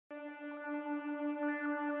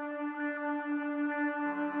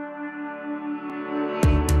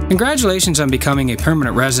Congratulations on becoming a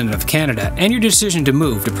permanent resident of Canada and your decision to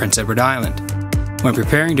move to Prince Edward Island. When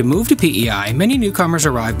preparing to move to PEI, many newcomers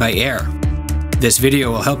arrive by air. This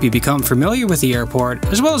video will help you become familiar with the airport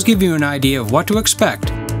as well as give you an idea of what to expect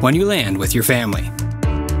when you land with your family.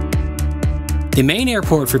 The main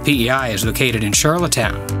airport for PEI is located in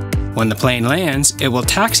Charlottetown. When the plane lands, it will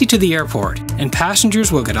taxi to the airport and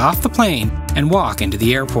passengers will get off the plane and walk into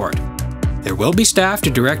the airport. There will be staff to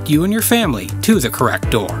direct you and your family to the correct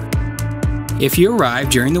door. If you arrive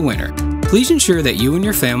during the winter, please ensure that you and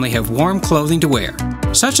your family have warm clothing to wear,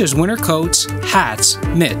 such as winter coats, hats,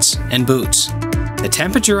 mitts, and boots. The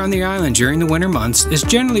temperature on the island during the winter months is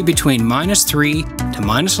generally between -3 to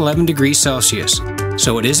 -11 degrees Celsius,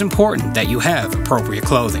 so it is important that you have appropriate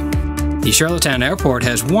clothing. The Charlottetown Airport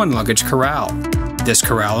has one luggage corral. This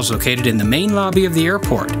corral is located in the main lobby of the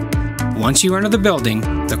airport. Once you enter the building,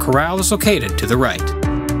 the corral is located to the right.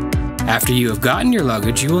 After you have gotten your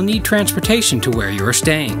luggage, you will need transportation to where you are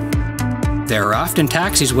staying. There are often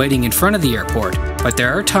taxis waiting in front of the airport, but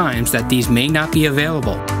there are times that these may not be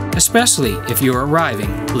available, especially if you are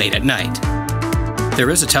arriving late at night.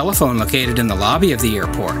 There is a telephone located in the lobby of the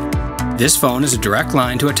airport. This phone is a direct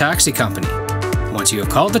line to a taxi company. Once you have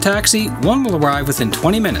called the taxi, one will arrive within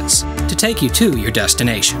 20 minutes to take you to your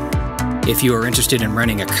destination. If you are interested in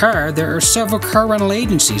renting a car, there are several car rental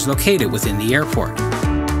agencies located within the airport.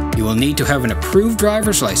 You will need to have an approved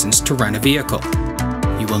driver's license to rent a vehicle.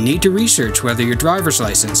 You will need to research whether your driver's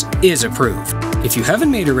license is approved. If you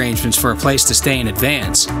haven't made arrangements for a place to stay in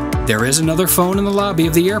advance, there is another phone in the lobby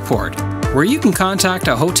of the airport where you can contact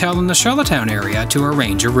a hotel in the Charlottetown area to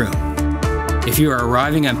arrange a room. If you are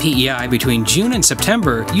arriving on PEI between June and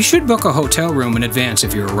September, you should book a hotel room in advance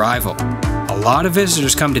of your arrival. A lot of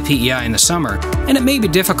visitors come to PEI in the summer, and it may be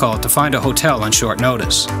difficult to find a hotel on short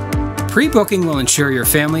notice. Pre-booking will ensure your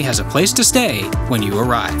family has a place to stay when you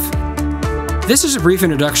arrive. This is a brief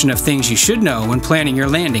introduction of things you should know when planning your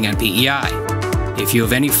landing on PEI. If you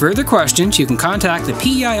have any further questions, you can contact the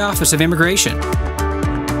PEI Office of Immigration.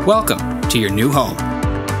 Welcome to your new home.